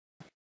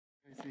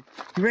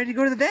You ready to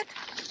go to the vet?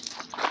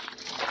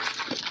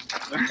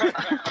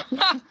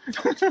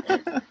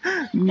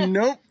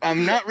 Nope,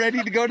 I'm not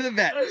ready to go to the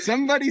vet.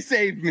 Somebody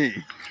save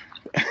me.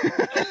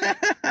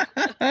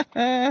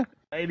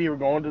 Lady, we're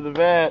going to the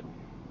vet.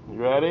 You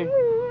ready?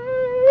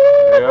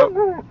 Yep.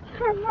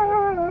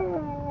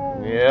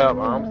 Yep,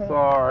 I'm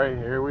sorry.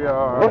 Here we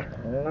are.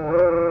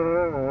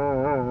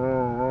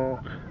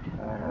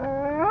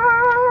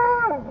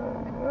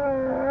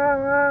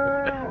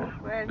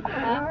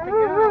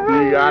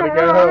 You gotta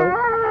go.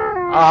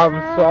 I'm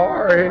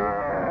sorry.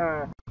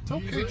 It's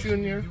okay,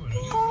 Junior.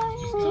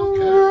 It's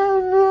okay.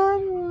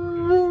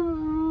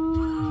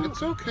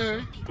 It's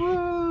okay.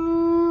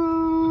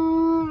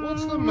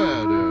 What's the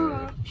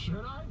matter?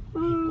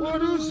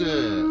 What is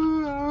it?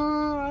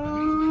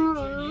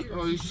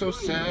 Oh, he's so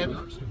sad.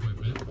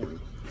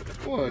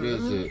 What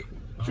is it?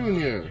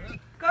 Junior.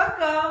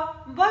 קוקו,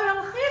 בואי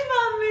הולכים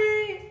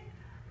ממי.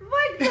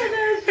 בואי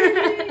קטנה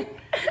שלי.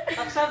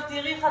 עכשיו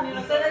תראי איך אני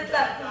נותנת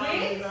לה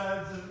טריט.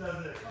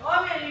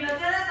 רומי, אני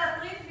נותנת לה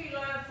טריט והיא לא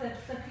יוצאת.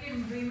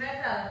 תסתכלי, והיא מתה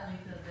על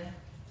הטריט הזה.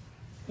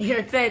 היא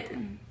יוצאת.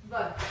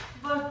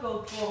 בואי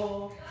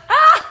קוקו.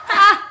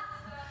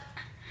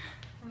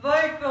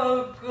 בואי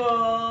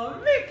קוקו.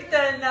 מי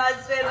קטנה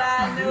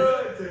שלנו.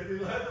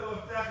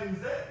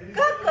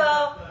 קוקו,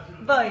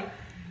 בואי.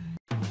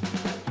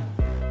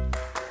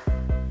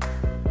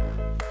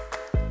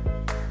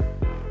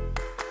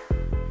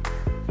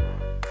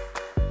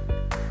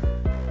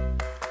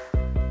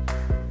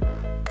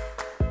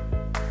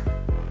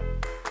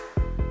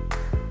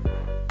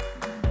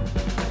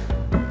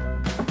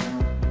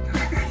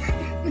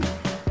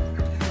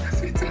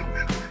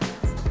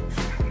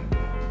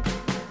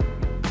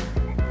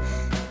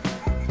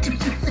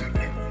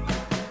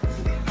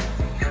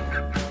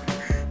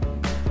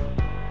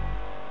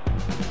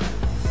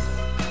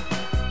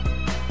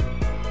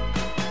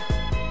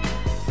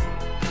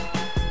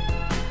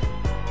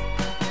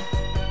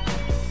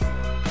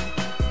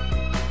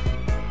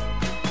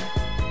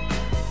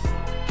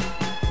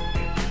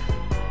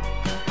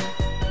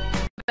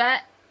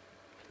 Vet.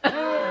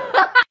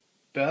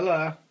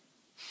 Bella,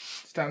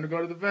 it's time to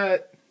go to the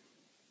vet.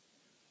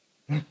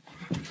 It's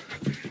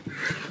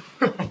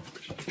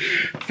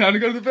time to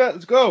go to the vet.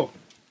 Let's go.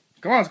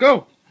 Come on, let's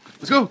go.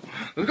 Let's go.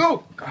 Let's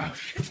go. Oh,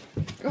 shit.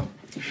 Go.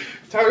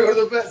 It's time to go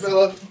to the vet,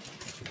 Bella.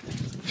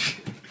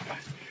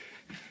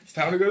 It's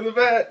time to go to the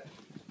vet.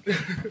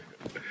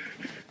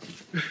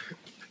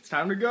 It's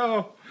time to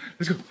go.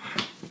 Let's go.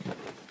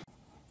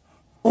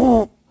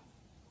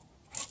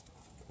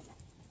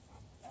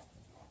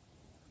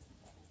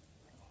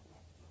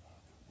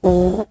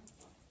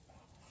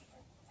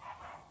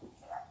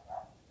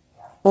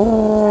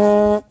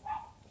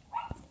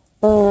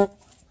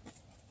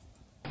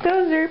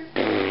 Dozer.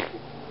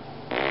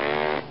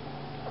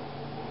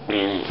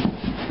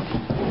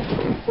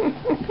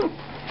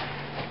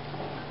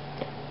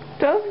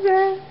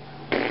 Dozer.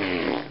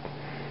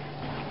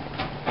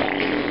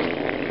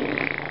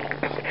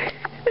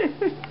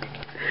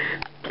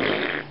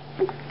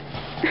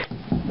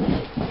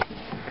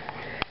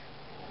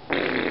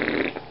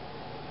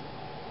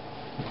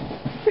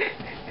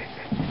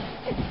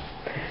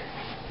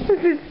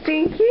 Is it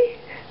stinky?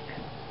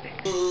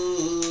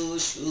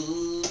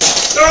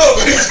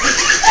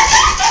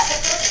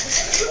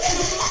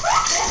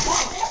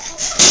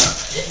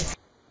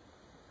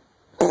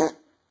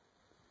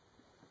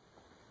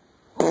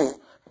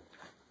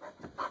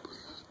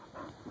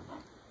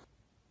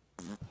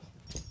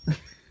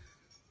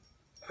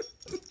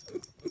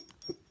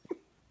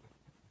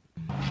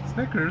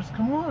 Snickers,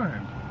 come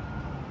on.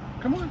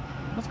 Come on,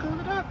 let's go to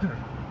the doctor.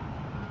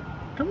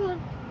 Come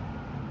on.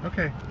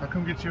 Okay, I'll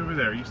come get you over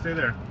there. You stay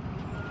there.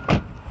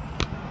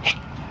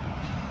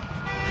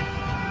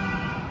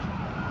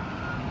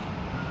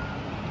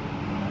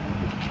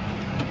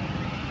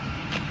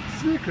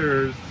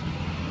 Snickers,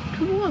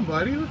 come on,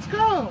 buddy, let's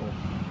go.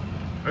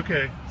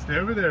 Okay, stay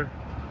over there.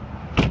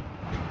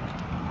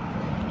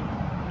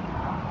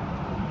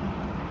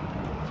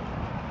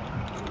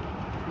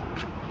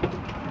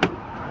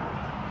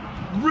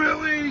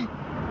 Really?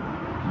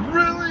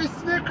 Really,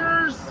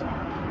 Snickers?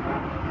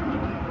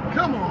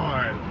 Come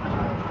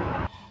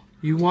on.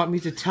 You want me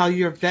to tell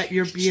your vet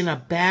you're being a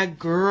bad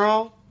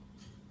girl?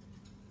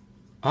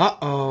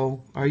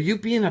 Uh-oh. Are you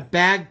being a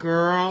bad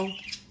girl?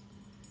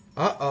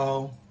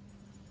 Uh-oh.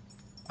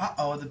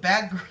 Uh-oh, the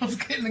bad girl's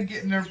getting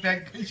in her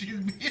bed because she's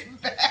being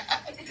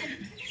bad.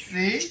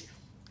 See?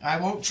 I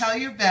won't tell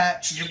your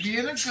vet. You're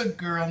being a good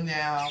girl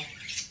now.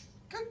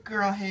 Good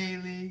girl,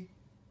 Haley.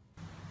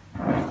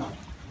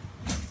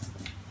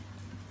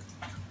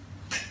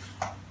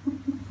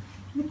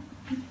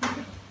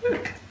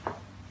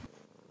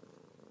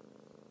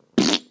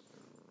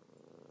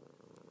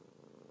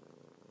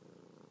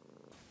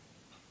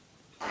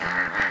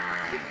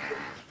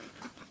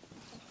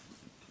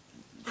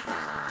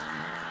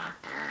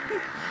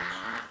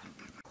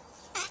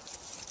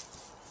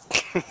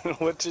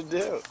 What'd you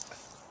do?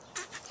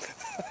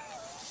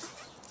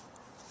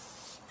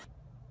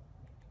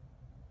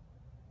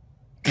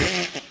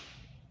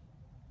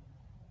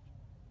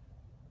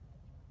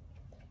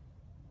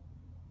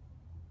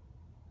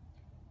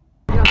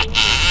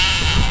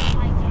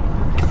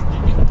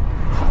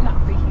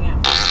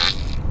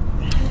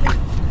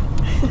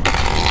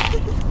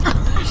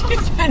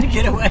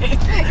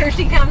 Here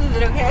she comes. Is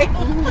it okay?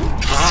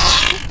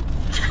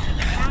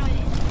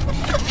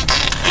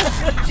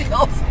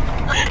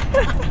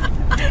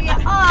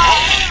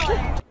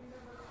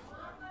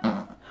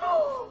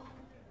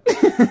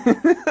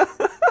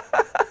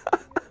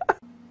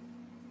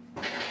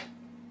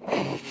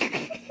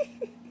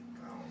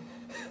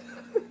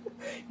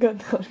 Got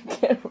that on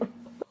camera.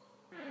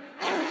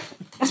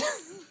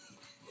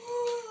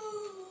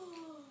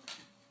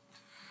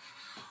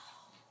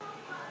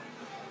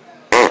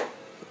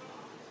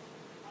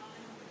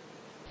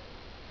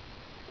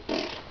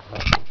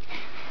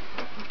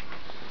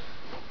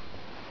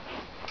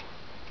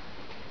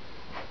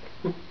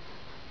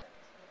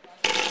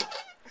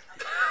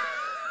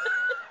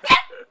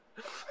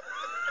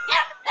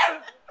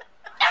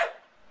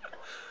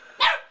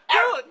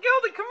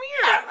 Gilda, come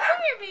here.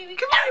 Come here, baby.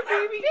 Come here,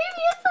 baby.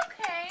 Baby, it's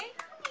okay.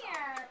 Come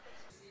here.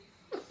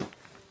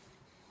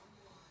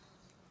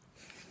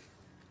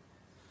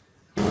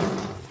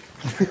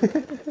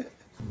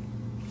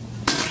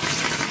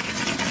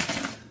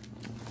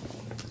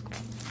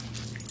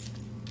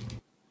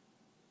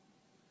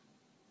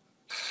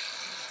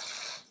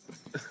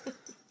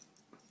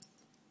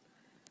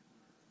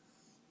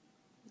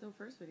 The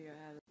first video I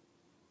had.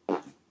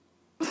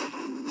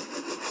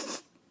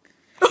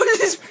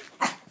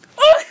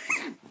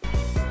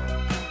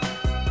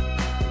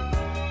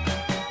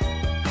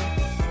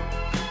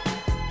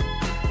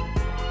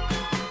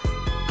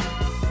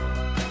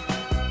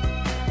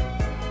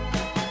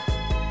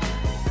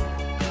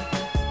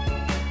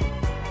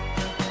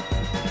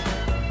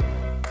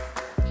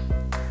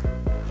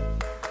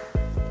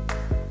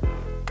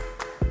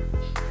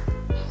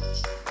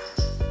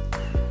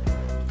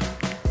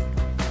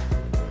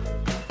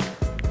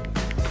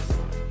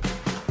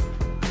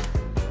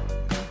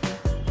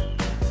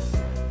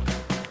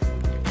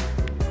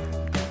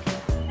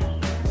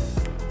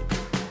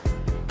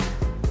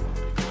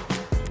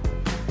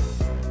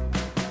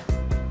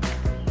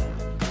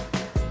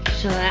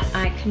 So that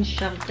I can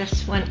shove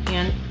this one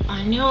in.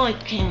 I know it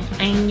can.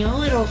 I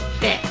know it'll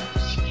fit.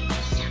 Just give me a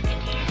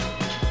second here.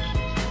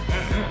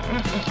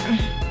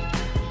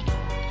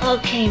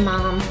 Okay,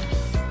 Mom.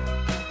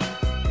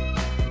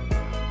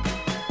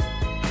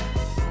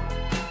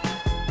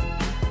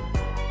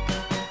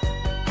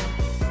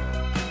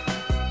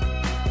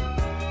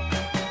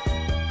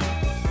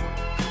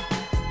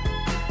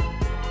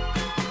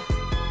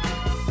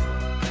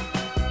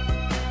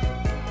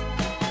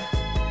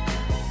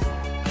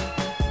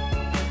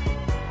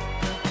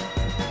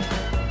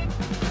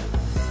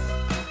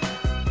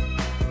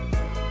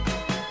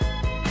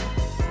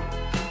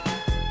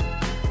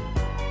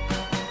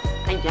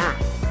 Yeah.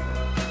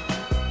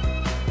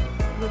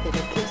 Look at the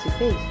kissy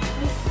face.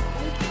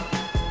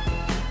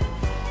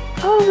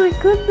 Oh my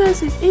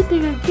goodness, it's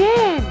eating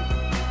again.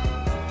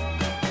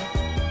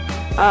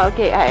 Oh,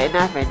 okay,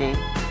 enough, Renee.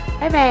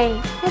 Bye-bye.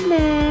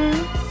 Hello.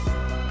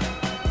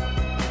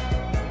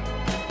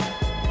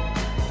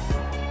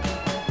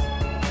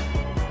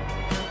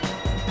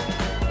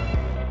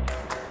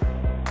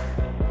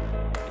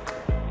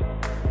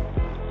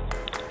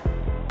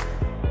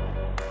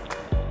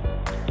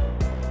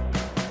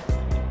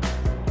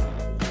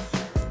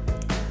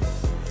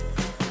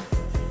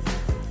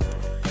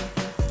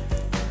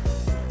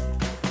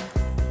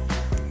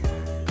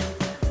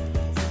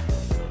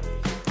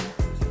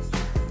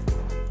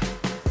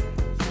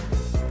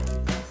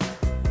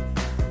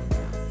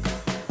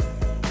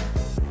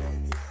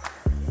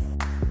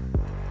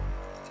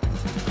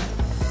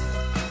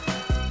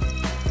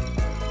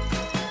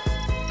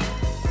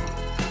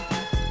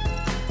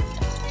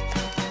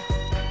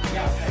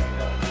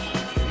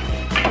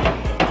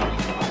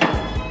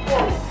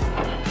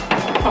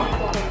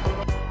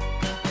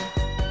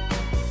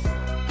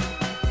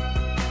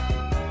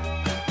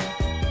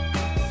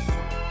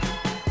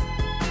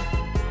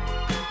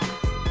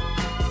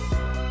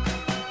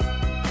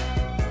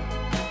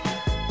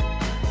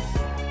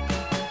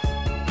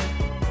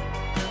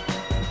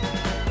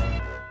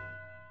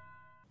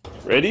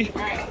 Ready?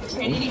 Alright,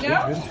 ready to go?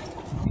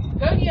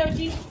 Go,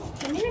 Yoji.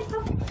 Come here,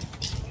 Papa.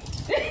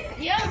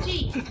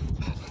 Yoji.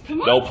 Come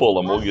on. Don't pull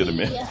him, we'll get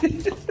him in.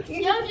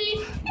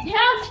 Yoji!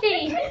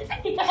 Yoji!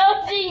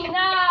 Yoji,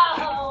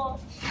 no!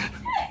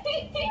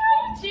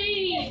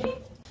 Yoji!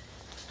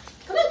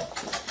 Come on.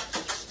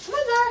 Come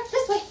on, Zara.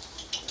 This way.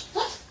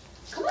 Look.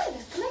 Come on,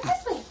 come on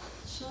this way.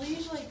 She'll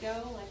usually go,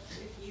 like,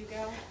 if you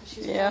go.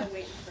 She's probably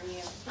waiting for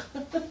you.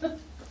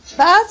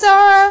 Bye,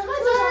 Zara. Come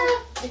on, Zara.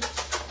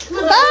 Come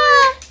on,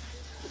 Bye.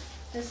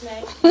 This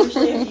way.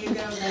 Usually if you go,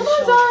 then Come on,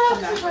 she'll Zara.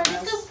 come back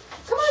with us.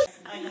 Come on.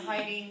 I'm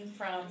hiding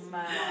from,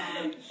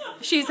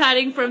 She's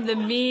hiding from the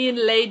mean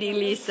lady,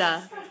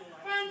 Lisa.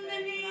 from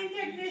the mean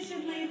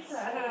technician,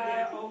 Lisa.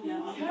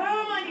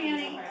 Come on,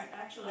 Annie.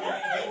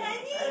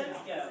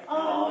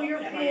 Oh, you're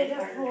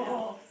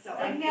pitiful.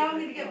 Like, now I'm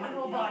going to get my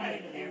whole body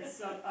into there.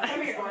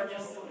 Come here,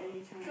 gorgeous.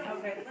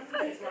 Okay,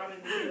 let's Robin,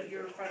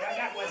 your front. I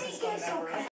got Wes's phone number.